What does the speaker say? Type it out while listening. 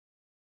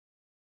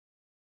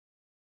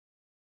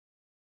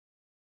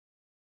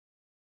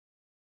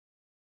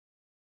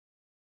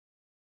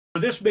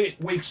this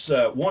week's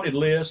wanted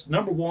list,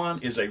 number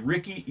 1 is a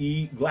Ricky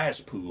E.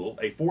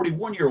 Glasspool, a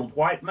 41-year-old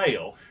white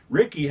male.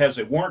 Ricky has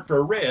a warrant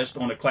for arrest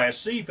on a Class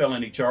C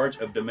felony charge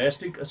of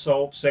domestic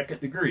assault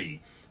second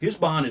degree. His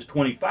bond is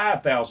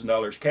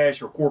 $25,000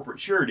 cash or corporate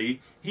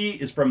surety. He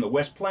is from the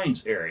West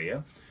Plains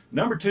area.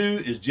 Number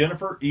 2 is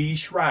Jennifer E.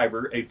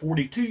 Shriver, a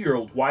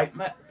 42-year-old white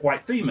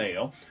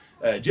female.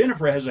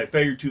 Jennifer has a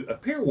failure to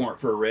appear warrant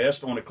for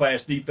arrest on a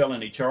Class D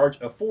felony charge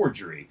of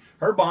forgery.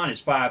 Her bond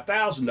is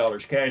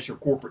 $5,000 cash or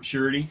corporate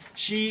surety.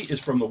 She is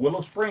from the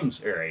Willow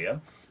Springs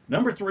area.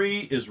 Number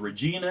 3 is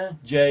Regina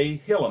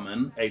J.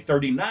 Hilleman, a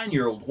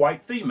 39-year-old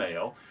white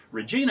female.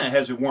 Regina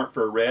has a warrant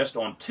for arrest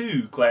on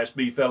 2 Class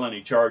B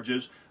felony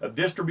charges of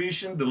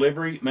distribution,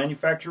 delivery,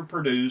 manufacture,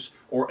 produce,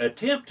 or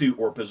attempt to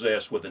or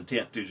possess with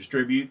intent to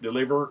distribute,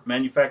 deliver,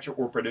 manufacture,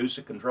 or produce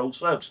a controlled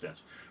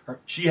substance.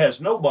 She has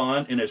no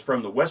bond and is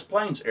from the West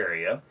Plains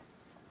area.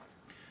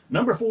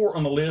 Number 4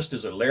 on the list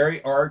is a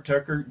Larry R.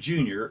 Tucker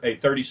Jr., a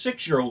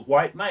 36-year-old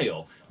white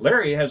male.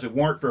 Larry has a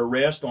warrant for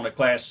arrest on a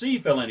Class C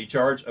felony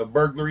charge of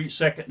burglary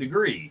second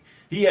degree.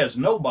 He has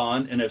no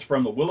bond and is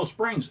from the Willow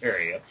Springs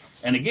area.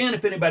 And again,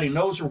 if anybody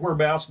knows her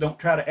whereabouts, don't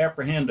try to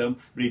apprehend them.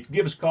 But if you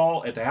give us a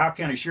call at the Howell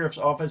County Sheriff's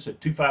Office at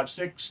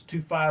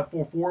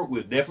 256-2544,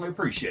 we'd definitely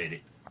appreciate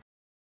it.